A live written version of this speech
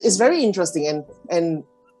it's very interesting. And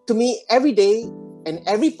to me, every day and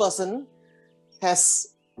every person has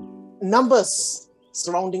numbers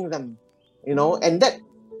surrounding them, and that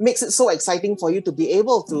makes it so exciting for you to be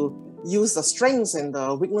able to use the strengths and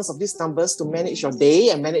the weakness of these numbers to manage your day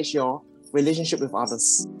and manage your relationship with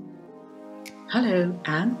others. Hello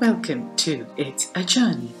and welcome to It's a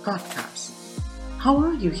Journey podcast. How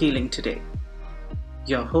are you healing today?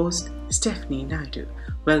 Your host, Stephanie Naidu,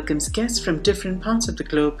 welcomes guests from different parts of the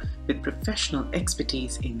globe with professional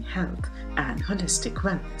expertise in health and holistic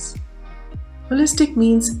wellness. Holistic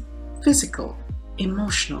means physical,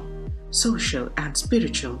 emotional, social, and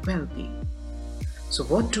spiritual well-being. So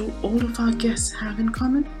what do all of our guests have in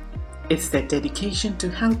common? It's their dedication to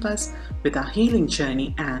help us with our healing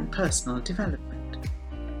journey and personal development.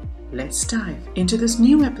 Let's dive into this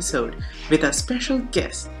new episode with our special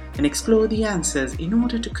guest and explore the answers in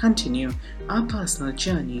order to continue our personal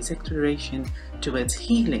journey's exploration towards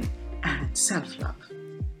healing and self-love.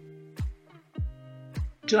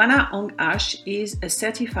 Joanna Ong Ash is a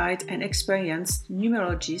certified and experienced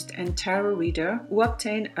numerologist and tarot reader who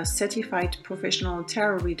obtained a certified professional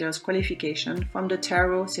tarot reader's qualification from the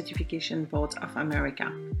Tarot Certification Board of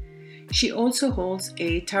America. She also holds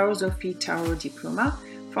a Tarosophy Tarot Diploma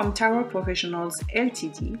from Tarot Professionals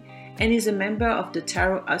Ltd. And is a member of the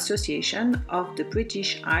Tarot Association of the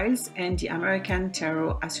British Isles and the American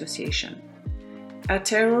Tarot Association. Her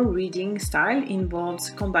tarot reading style involves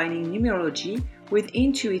combining numerology with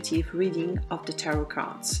intuitive reading of the tarot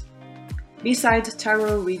cards. Besides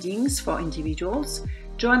tarot readings for individuals,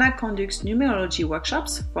 Joanna conducts numerology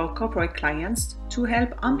workshops for corporate clients to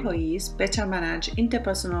help employees better manage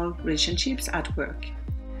interpersonal relationships at work.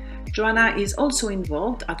 Joanna is also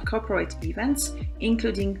involved at corporate events,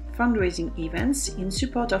 including fundraising events in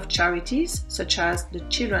support of charities such as the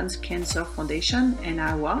Children's Cancer Foundation and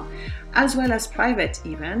AWA, as well as private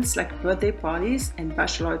events like birthday parties and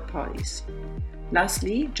bachelorette parties.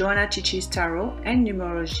 Lastly, Joanna teaches tarot and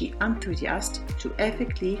numerology enthusiasts to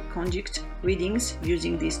effectively conduct readings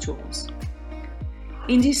using these tools.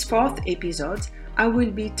 In this fourth episode, I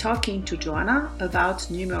will be talking to Joanna about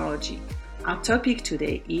numerology. Our topic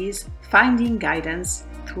today is finding guidance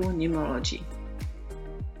through numerology.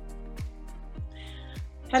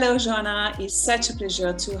 Hello, Joanna. It's such a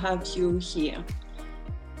pleasure to have you here.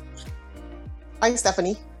 Hi,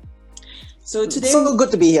 Stephanie. So today, so good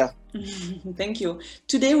to be here. Thank you.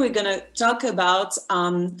 Today we're going to talk about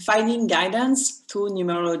finding guidance through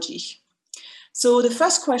numerology. So the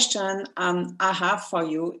first question I have for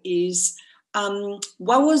you is,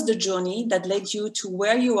 what was the journey that led you to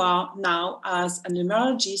where you are now as a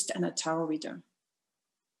numerologist and a tarot reader?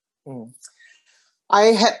 I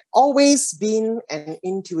had always been an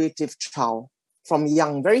intuitive child from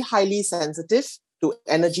young, very highly sensitive to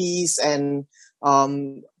energies and,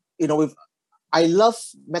 I love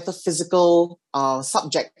metaphysical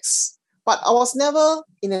subjects, but I was never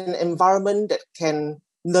in an environment that can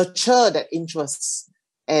nurture that interest.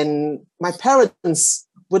 And my parents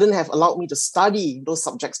wouldn't have allowed me to study those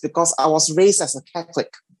subjects because I was raised as a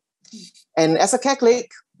Catholic. And as a Catholic,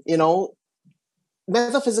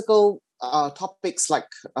 metaphysical topics like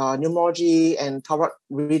numerology and tarot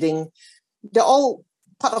reading, they're all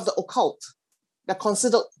part of the occult. They're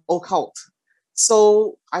considered occult.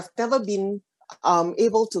 So I've never been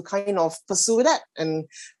able to kind of pursue that and,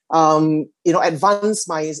 advance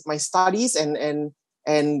my studies and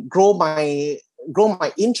grow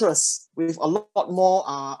my interest with a lot more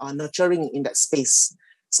nurturing in that space.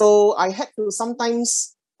 So I had to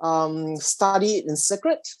sometimes study it in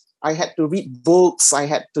secret. I had to read books. I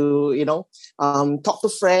had to, talk to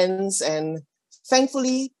friends. And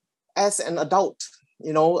thankfully, as an adult,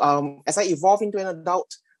 as I evolved into an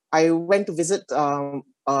adult, I went to visit a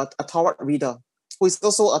tarot reader who is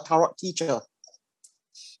also a tarot teacher.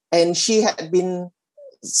 And she had been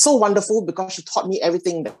so wonderful because she taught me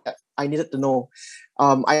everything that I needed to know.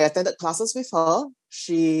 I attended classes with her.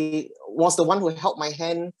 She was the one who held my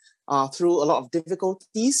hand through a lot of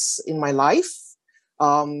difficulties in my life.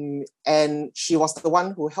 And she was the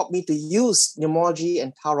one who helped me to use numerology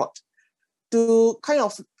and tarot to kind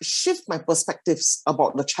of shift my perspectives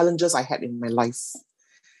about the challenges I had in my life.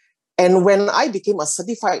 And when I became a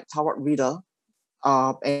certified tarot reader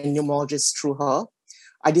and numerologist through her,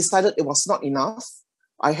 I decided it was not enough.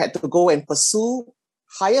 I had to go and pursue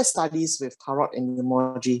higher studies with tarot and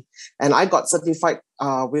numerology. And I got certified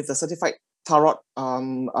with the Certified Tarot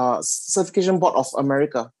Certification Board of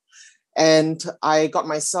America. And I got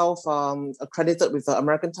myself accredited with the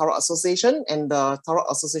American Tarot Association and the Tarot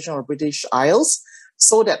Association of British Isles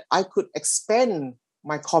so that I could expand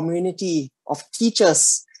my community of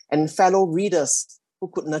teachers and fellow readers who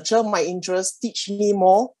could nurture my interest, teach me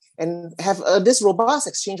more, and have this robust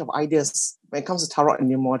exchange of ideas when it comes to tarot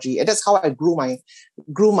and numerology. And that's how I grew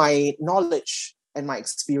my knowledge and my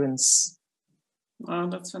experience. Wow,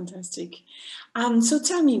 that's fantastic. So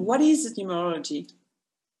tell me, what is numerology?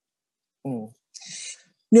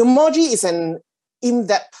 Numerology is an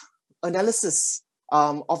in-depth analysis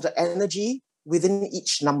of the energy within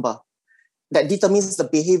each number that determines the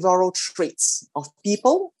behavioral traits of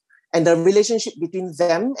people and the relationship between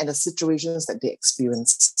them and the situations that they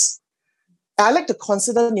experience. I like to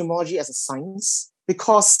consider numerology as a science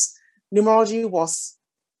because numerology was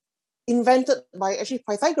invented by actually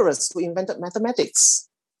Pythagoras, who invented mathematics.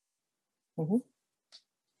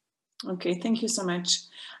 Okay, thank you so much.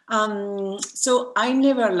 So I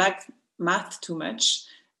never liked math too much.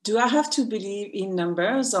 Do I have to believe in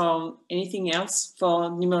numbers or anything else for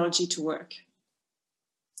numerology to work?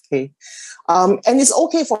 Okay. And it's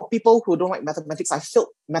okay for people who don't like mathematics. I failed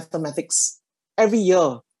mathematics every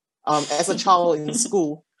year as a child in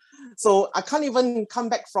school. So I can't even come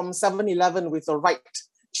back from 7-Eleven with the right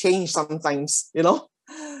change sometimes, you know?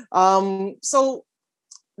 So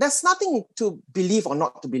there's nothing to believe or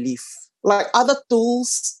not to believe. Like other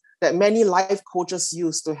tools that many life coaches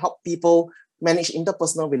use to help people manage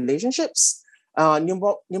interpersonal relationships,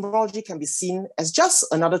 numerology can be seen as just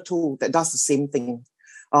another tool that does the same thing.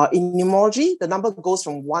 In numerology, the number goes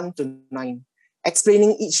from 1 to 9,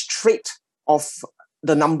 explaining each trait of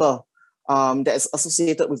the number that is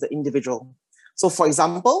associated with the individual. So for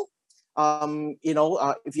example,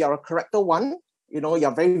 if you are a character 1,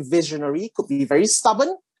 you're very visionary, could be very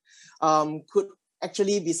stubborn, could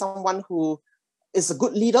actually be someone who is a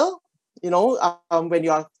good leader. When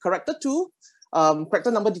you are character 2,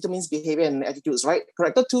 character number determines behavior and attitudes, right?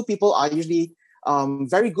 Character 2 people are usually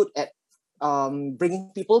very good at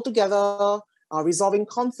bringing people together, resolving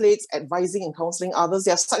conflicts, advising and counseling others.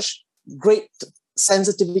 They have such great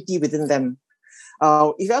sensitivity within them.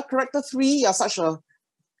 If you're character 3, you're such a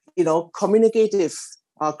communicative,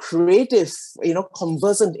 creative,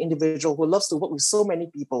 conversant individual who loves to work with so many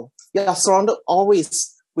people. You're surrounded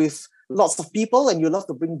always with lots of people and you love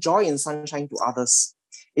to bring joy and sunshine to others.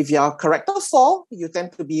 If you're character 4, you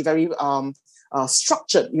tend to be very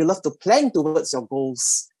structured. You love to plan towards your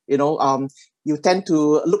goals. You tend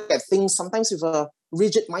to look at things sometimes with a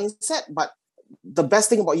rigid mindset, but the best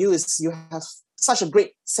thing about you is you have such a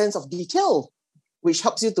great sense of detail, which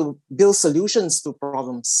helps you to build solutions to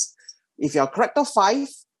problems. If you're character 5,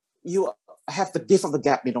 you have the gift of the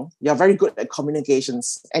gap, You're very good at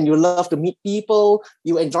communications and you love to meet people,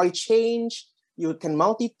 you enjoy change, you can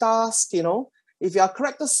multitask, If you're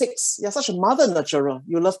character 6, you're such a mother nurturer.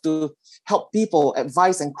 You love to help people,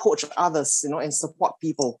 advise and coach others, and support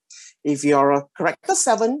people. If you're a character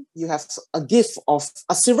 7, you have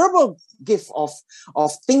a cerebral gift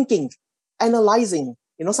of thinking, analyzing,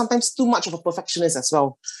 sometimes too much of a perfectionist as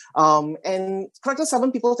well. And character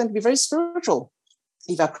 7 people tend to be very spiritual.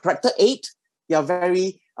 If you're character 8, you're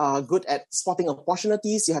very good at spotting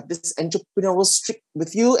opportunities. You have this entrepreneurial streak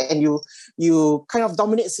with you and you kind of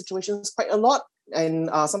dominate situations quite a lot. And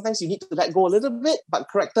sometimes you need to let go a little bit, but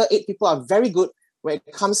character 8 people are very good when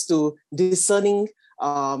it comes to discerning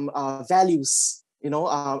values,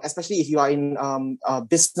 especially if you are in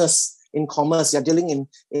business, in commerce, you're dealing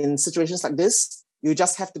in situations like this, you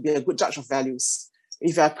just have to be a good judge of values.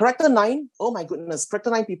 If you're character 9, oh my goodness, character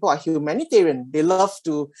 9 people are humanitarian. They love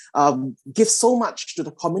to give so much to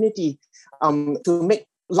the community to make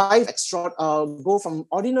life go from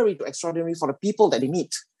ordinary to extraordinary for the people that they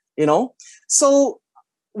meet, So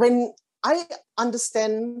when I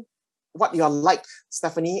understand what you're like,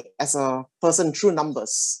 Stephanie, as a person through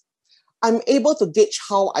numbers, I'm able to gauge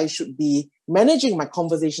how I should be managing my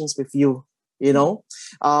conversations with you,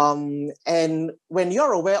 and when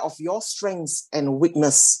you're aware of your strengths and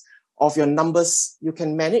weakness of your numbers, you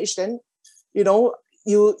can manage them, you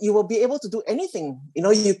will be able to do anything,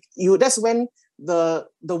 you that's when the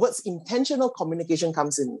words intentional communication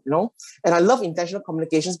comes in, and I love intentional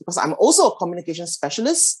communications because I'm also a communication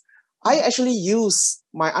specialist. I actually use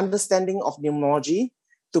my understanding of numerology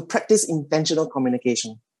to practice intentional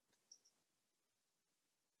communication.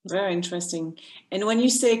 Very interesting. And when you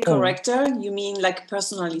say character, you mean like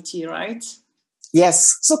personality, right?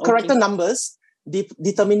 Yes. So character numbers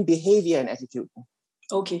determine behavior and attitude.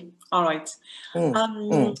 Okay. All right.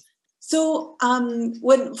 So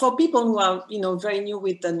when for people who are very new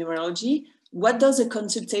with the numerology, what does a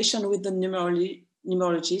consultation with the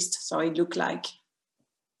numerologist look like?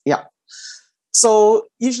 Yeah. So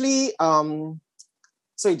usually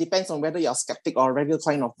So it depends on whether you're a skeptic or a regular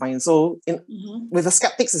client of mine. So with the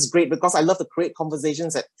skeptics, it's great because I love to create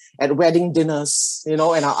conversations at wedding dinners, and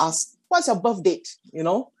I'll ask, what's your birth date,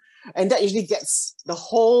 And that usually gets the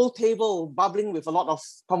whole table bubbling with a lot of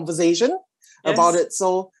conversation about it.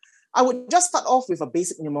 So I would just start off with a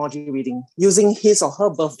basic numerology reading using his or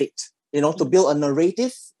her birth date, to build a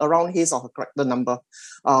narrative around his or her character number,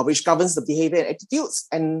 which governs the behavior and attitudes,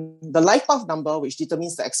 and the life path number, which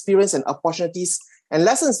determines the experience and opportunities and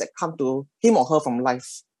lessons that come to him or her from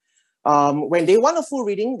life. When they want a full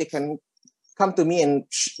reading, they can come to me and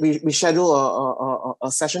we schedule a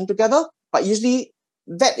session together. But usually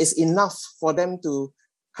that is enough for them to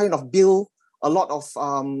kind of build a lot of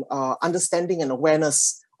understanding and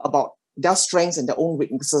awareness about their strengths and their own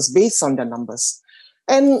weaknesses based on their numbers.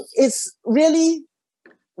 And it's really,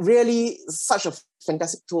 really such a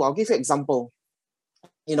fantastic tool. I'll give you an example.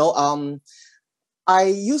 I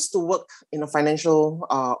used to work in a financial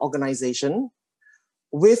organization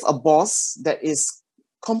with a boss that is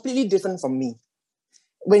completely different from me.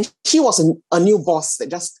 When she was a new boss that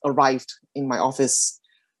just arrived in my office,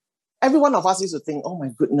 every one of us used to think, oh my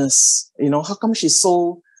goodness, how come she's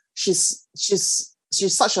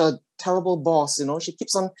such a terrible boss, she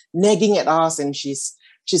keeps on nagging at us and she's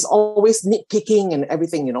always nitpicking and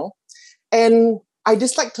everything, And I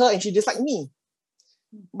disliked her and she disliked me.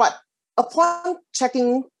 But upon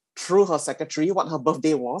checking through her secretary what her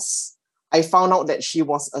birthday was, I found out that she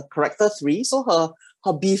was a character 3. So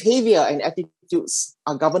her behavior and attitudes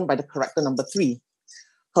are governed by the character number 3.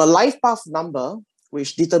 Her life path number,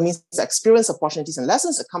 which determines the experience, opportunities, and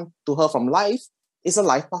lessons that come to her from life, is a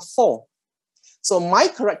life path 4. So my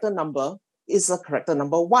character number is a character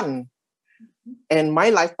number 1. And my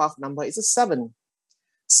life path number is a 7.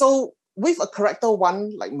 So with a character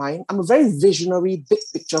 1 like mine, I'm a very visionary, big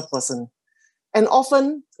picture person. And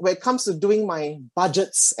often when it comes to doing my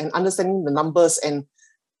budgets and understanding the numbers and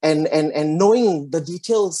knowing the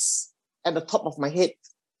details at the top of my head,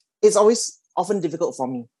 it's always often difficult for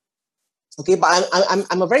me. Okay, but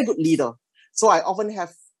I'm a very good leader. So I often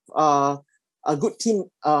have a good team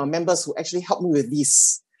members who actually help me with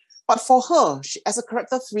this. But for her, she, as a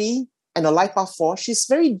character 3 and a life path 4, she's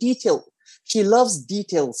very detailed. She loves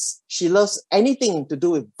details. She loves anything to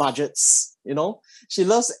do with budgets, She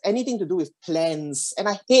loves anything to do with plans. And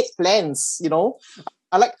I hate plans,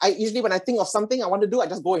 I usually, when I think of something I want to do, I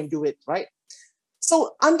just go and do it, right?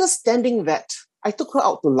 So understanding that, I took her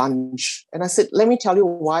out to lunch and I said, let me tell you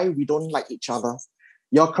why we don't like each other.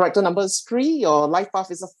 Your character number is 3, your life path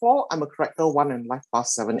is a 4, I'm a character 1 and life path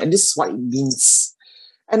 7. And this is what it means.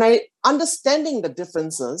 And understanding the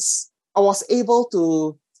differences, I was able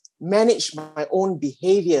to manage my own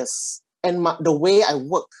behaviors and the way I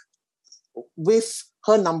work with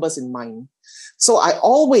her numbers in mind. So I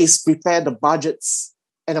always prepare the budgets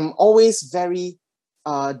and I'm always very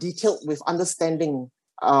detailed with understanding,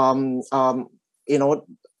 all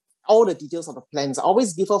the details of the plans. I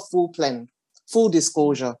always give her full plan, full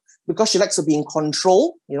disclosure, because she likes to be in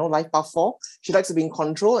control, life path 4. She likes to be in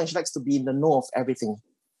control and she likes to be in the know of everything.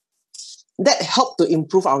 That helped to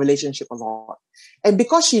improve our relationship a lot. And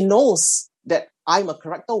because she knows that I'm a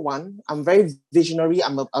character 1, I'm very visionary,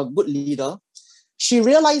 I'm a good leader, she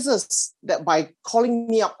realizes that by calling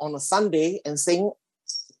me up on a Sunday and saying,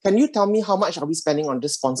 can you tell me how much are we spending on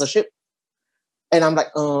this sponsorship? And I'm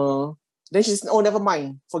like, Then she says, oh, never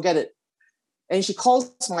mind, forget it. And she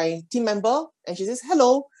calls my team member and she says,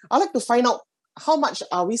 hello, I'd like to find out how much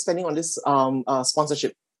are we spending on this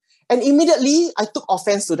sponsorship. And immediately I took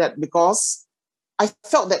offense to that because I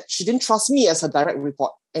felt that she didn't trust me as her direct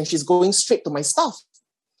report and she's going straight to my staff.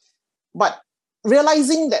 But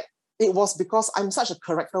realizing that it was because I'm such a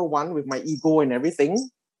character 1 with my ego and everything,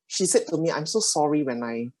 she said to me, I'm so sorry when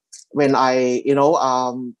I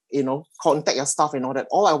contact your staff and all that.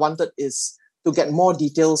 All I wanted is to get more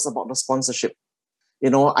details about the sponsorship.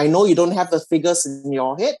 I know you don't have the figures in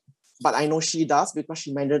your head, but I know she does because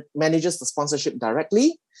she manages the sponsorship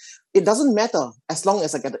directly. It doesn't matter as long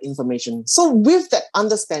as I get the information. So with that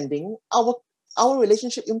understanding, our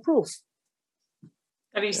relationship improved.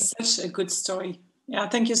 That is such a good story. Yeah,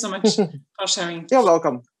 thank you so much for sharing. You're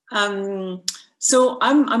welcome. So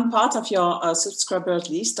I'm part of your subscribers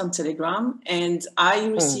list on Telegram, and I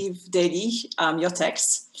receive daily your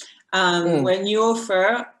texts when you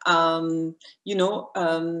offer, how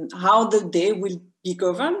the day will be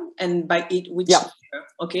governed and by it which year,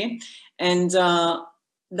 okay, and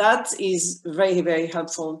that is very, very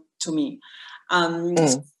helpful to me.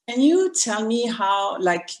 Can you tell me how,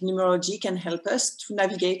 numerology can help us to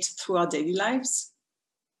navigate through our daily lives?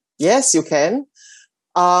 Yes, you can.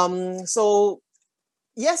 So,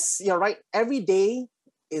 yes, you're right. Every day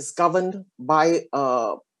is governed by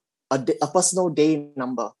a personal day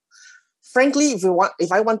number. Frankly,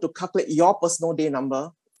 if I want to calculate your personal day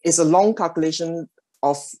number, it's a long calculation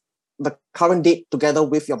of the current date together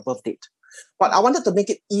with your birth date. But I wanted to make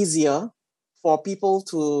it easier for people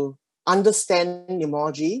to understand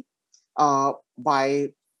numerology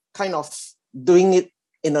by kind of doing it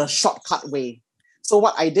in a shortcut way. So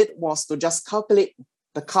what I did was to just calculate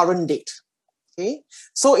the current date. Okay,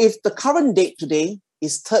 so if the current date today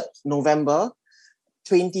is 3rd November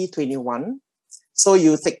 2021, so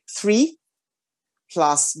you take 3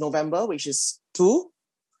 plus November, which is 2,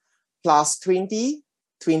 plus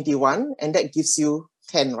 2021, and that gives you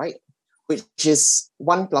 10, right? Which is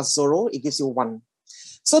 1 plus 0, it gives you 1.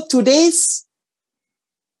 So today's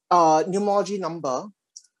numerology number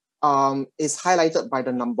is highlighted by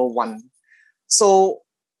the number 1. So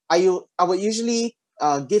I would usually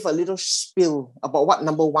give a little spiel about what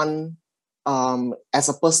number 1 as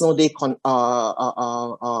a personal day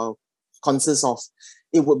consists of.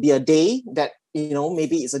 It would be a day that,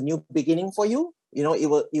 maybe it's a new beginning for you. It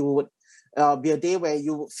would be a day where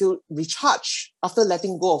you would feel recharged after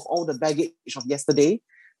letting go of all the baggage of yesterday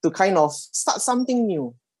to kind of start something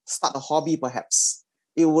new, start a hobby perhaps.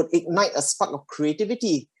 It would ignite a spark of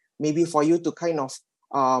creativity, maybe for you to kind of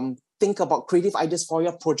think about creative ideas for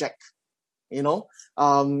your project.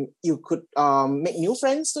 You could make new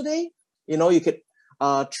friends today. You could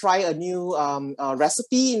try a new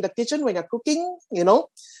recipe in the kitchen when you're cooking,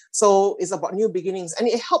 So it's about new beginnings. And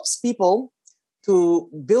it helps people to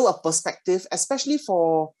build a perspective, especially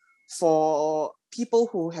for people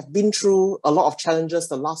who have been through a lot of challenges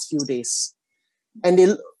the last few days. And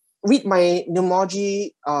they read my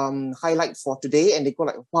numerology highlight for today and they go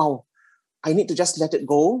like, wow, I need to just let it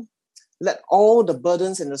go. Let all the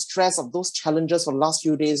burdens and the stress of those challenges for the last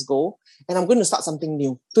few days go. And I'm going to start something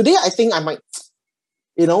new. Today, I think I might,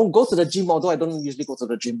 go to the gym, although I don't usually go to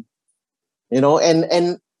the gym, and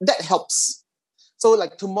that helps. So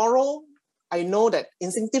like tomorrow, I know that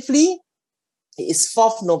instinctively, it is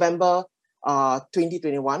 4th November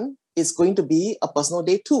 2021. It's going to be a personal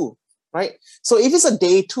day 2, right? So if it's a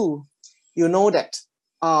day 2, you know that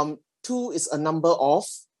 2 is a number of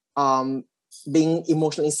being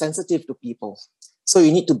emotionally sensitive to people. So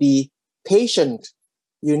you need to be patient.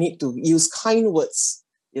 You need to use kind words,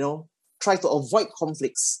 try to avoid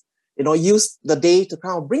conflicts, use the day to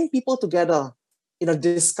kind of bring people together in a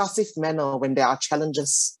discussive manner when there are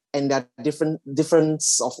challenges and there are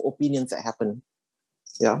difference of opinions that happen.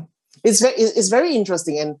 Yeah. It's very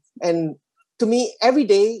interesting. And to me, every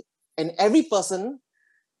day and every person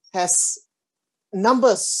has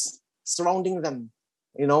numbers surrounding them,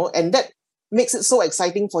 and that makes it so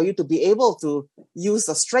exciting for you to be able to use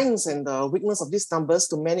the strengths and the weakness of these numbers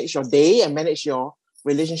to manage your day and manage your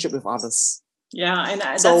relationship with others. Yeah, and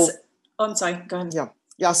that's on site. Go ahead.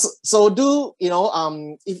 Yeah. So do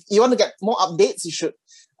if you want to get more updates, you should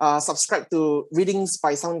subscribe to Readings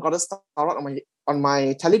by Sun Goddess Tarot on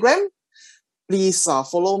my Telegram. Please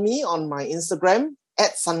follow me on my Instagram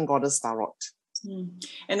at Sun Goddess Tarot.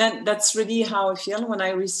 And then that's really how I feel when I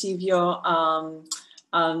receive your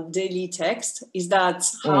daily text. Is that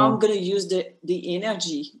how I'm going to use the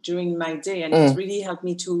energy during my day, and it really helped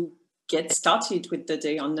me to get started with the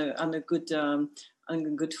day on a good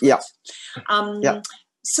foot. Yeah.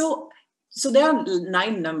 So there are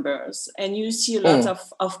 9 numbers, and you see a lot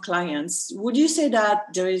of clients. Would you say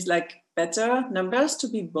that there is like better numbers to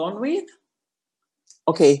be born with?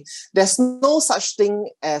 Okay, there's no such thing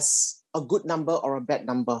as a good number or a bad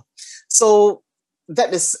number. So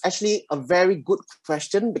that is actually a very good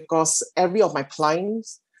question, because every of my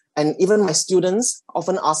clients and even my students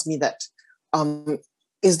often ask me that,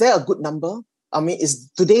 is there a good number? I mean,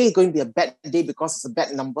 is today going to be a bad day because it's a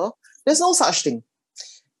bad number? There's no such thing.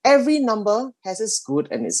 Every number has its good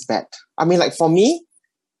and its bad. I mean, like for me,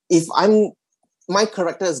 if my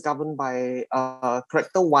character is governed by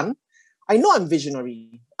character 1, I know I'm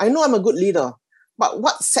visionary. I know I'm a good leader. But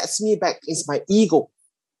what sets me back is my ego.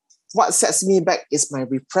 What sets me back is my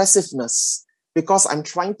repressiveness, because I'm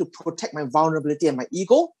trying to protect my vulnerability and my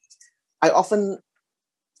ego. I often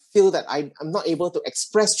feel that I'm not able to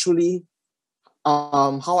express truly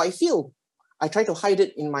how I feel. I try to hide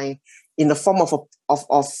it in the form of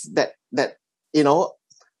that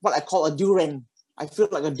what I call a durian. I feel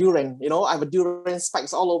like a durian. I have a durian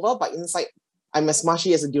spikes all over, but inside I'm as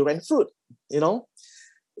mushy as a durian fruit.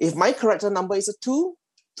 If my character number is a 2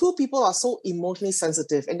 people are so emotionally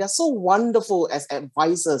sensitive and they're so wonderful as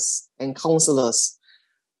advisors and counselors.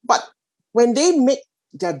 But when they make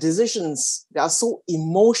their decisions, they are so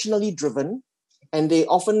emotionally driven, and they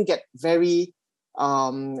often get very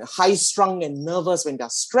high-strung and nervous when they're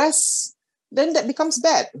stressed, then that becomes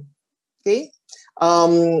bad. Okay.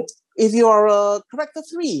 If you are a character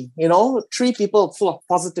 3, 3 people full of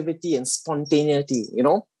positivity and spontaneity,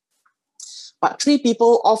 but 3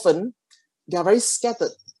 people often, they are very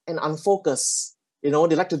scattered and unfocused. They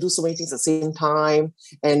like to do so many things at the same time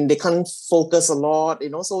and they can't focus a lot,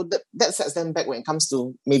 so that sets them back when it comes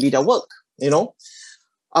to maybe their work,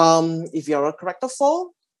 If you're a character 4,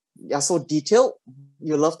 you're so detailed,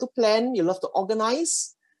 you love to plan, you love to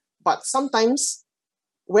organize, but sometimes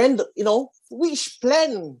when, which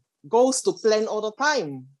plan goes to plan all the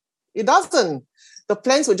time? It doesn't. The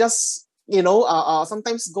plans will just,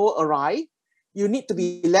 sometimes go awry. You need to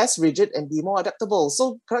be less rigid and be more adaptable.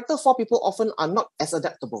 So character 4 people often are not as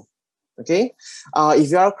adaptable. Okay.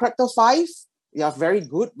 If you are a character 5, you are very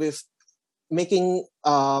good with making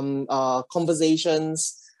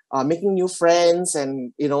conversations, making new friends,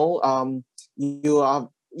 and you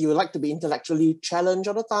like to be intellectually challenged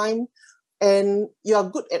all the time, and you are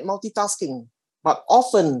good at multitasking. But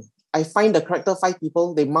often I find the character 5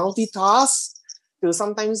 people, they multitask till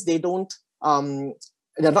sometimes they don't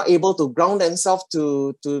they're not able to ground themselves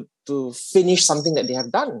to finish something that they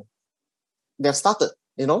have done. They've started,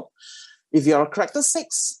 If you're a character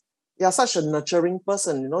 6, you're such a nurturing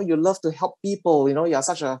person, you love to help people, you're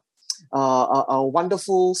such a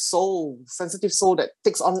wonderful soul, sensitive soul that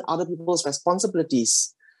takes on other people's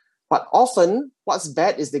responsibilities. But often what's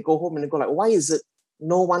bad is they go home and they go like, why is it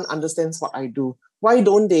no one understands what I do? Why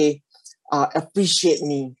don't they appreciate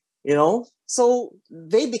me? So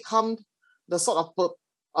they become the sort of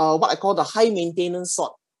what I call the high maintenance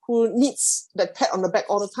sort, who needs that pat on the back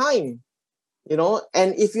all the time.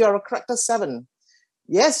 And if you are a character 7,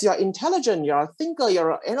 yes, you're intelligent, you're a thinker,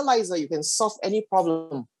 you're an analyzer, you can solve any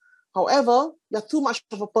problem. However, you're too much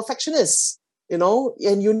of a perfectionist,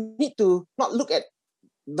 and you need to not look at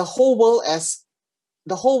the whole world as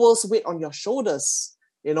the whole world's weight on your shoulders,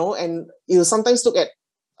 and you sometimes look at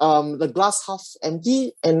the glass half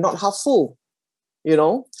empty and not half full,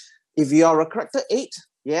 If you are a character 8,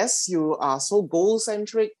 yes, you are so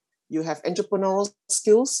goal-centric, you have entrepreneurial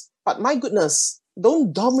skills, but my goodness,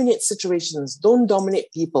 don't dominate situations, don't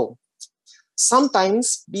dominate people.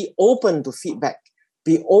 Sometimes be open to feedback,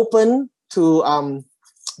 be open to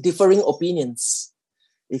differing opinions.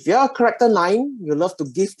 If you're a character 9, you love to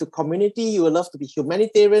give to community, you love to be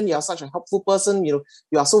humanitarian, you're such a helpful person, you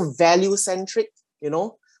are so value-centric,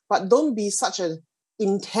 but don't be such an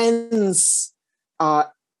intense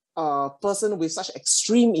person with such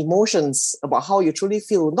extreme emotions about how you truly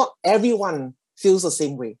feel. Not everyone feels the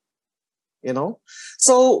same way,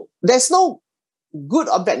 So there's no good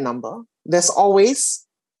or bad number. There's always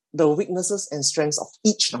the weaknesses and strengths of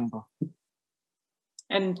each number.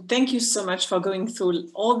 And thank you so much for going through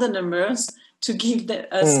all the numbers to give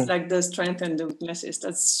us like the strength and the weaknesses.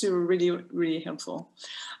 That's really, really helpful.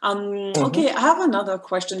 Okay, I have another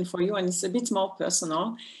question for you, and it's a bit more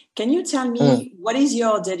personal. Can you tell me what is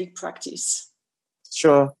your daily practice?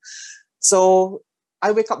 Sure. So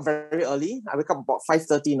I wake up very early. I wake up about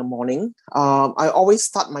 5:30 in the morning. I always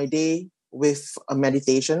start my day with a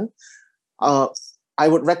meditation. I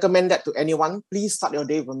would recommend that to anyone. Please start your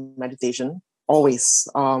day with meditation, always.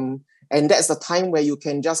 And that's the time where you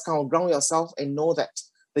can just kind of ground yourself and know that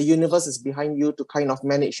the universe is behind you to kind of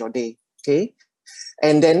manage your day. Okay.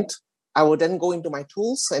 And then I will then go into my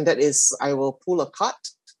tools, and that is I will pull a card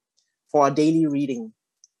for a daily reading.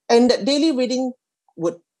 And that daily reading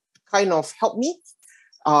would kind of help me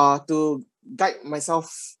to guide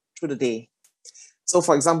myself through the day. So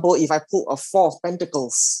for example, if I pull a 4 of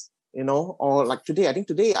Pentacles, or like today, I think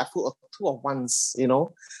today I pull a 2 of Wands,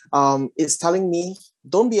 it's telling me,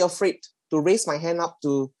 don't be afraid to raise my hand up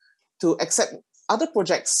to accept other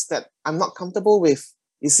projects that I'm not comfortable with.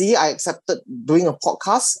 You see, I accepted doing a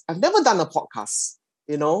podcast. I've never done a podcast,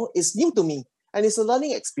 it's new to me and it's a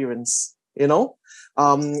learning experience,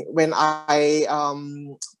 when I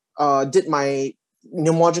did my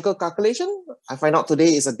numerological calculation, I find out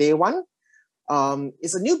today is a day 1.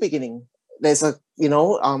 It's a new beginning. There's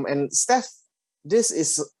and Steph, this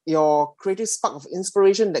is your creative spark of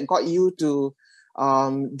inspiration that got you to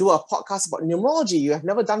do a podcast about numerology you have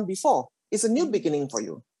never done before. It's a new beginning for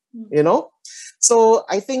you, So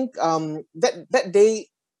I think that day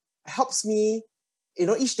helps me,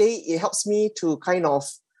 each day it helps me to kind of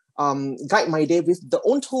guide my day with the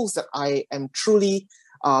own tools that I am truly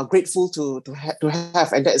grateful to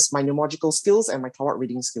have, and that is my numerological skills and my tarot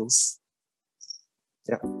reading skills.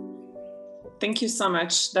 Yeah. Thank you so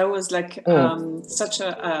much. That was like such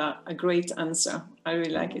a great answer. I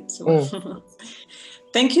really like it too.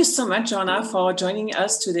 Thank you so much, Joanna, for joining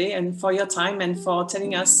us today and for your time and for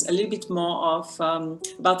telling us a little bit more of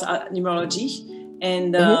about numerology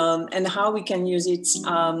and how we can use it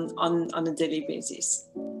on a daily basis.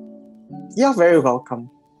 You're very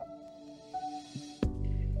welcome.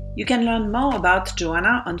 You can learn more about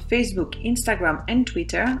Joanna on Facebook, Instagram, and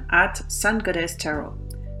Twitter at Sun Goddess Tarot.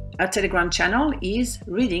 Our Telegram channel is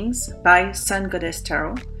Readings by Sun Goddess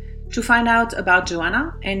Tarot. To find out about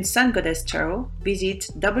Joanna and Sun Goddess Tarot, visit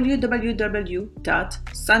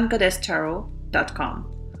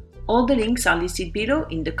www.sungoddesstarot.com. All the links are listed below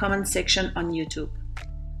in the comment section on YouTube.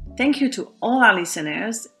 Thank you to all our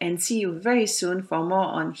listeners, and see you very soon for more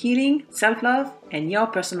on healing, self-love, and your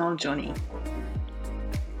personal journey.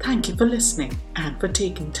 Thank you for listening and for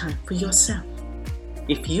taking time for yourself.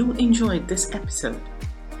 If you enjoyed this episode,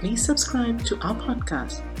 please subscribe to our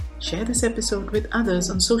podcast, share this episode with others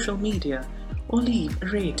on social media, or leave a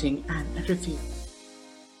rating and a review.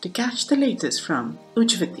 To catch the latest from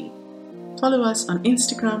Ujjwati, follow us on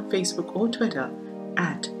Instagram, Facebook, or Twitter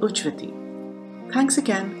at Ujjwati. Thanks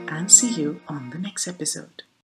again, and see you on the next episode.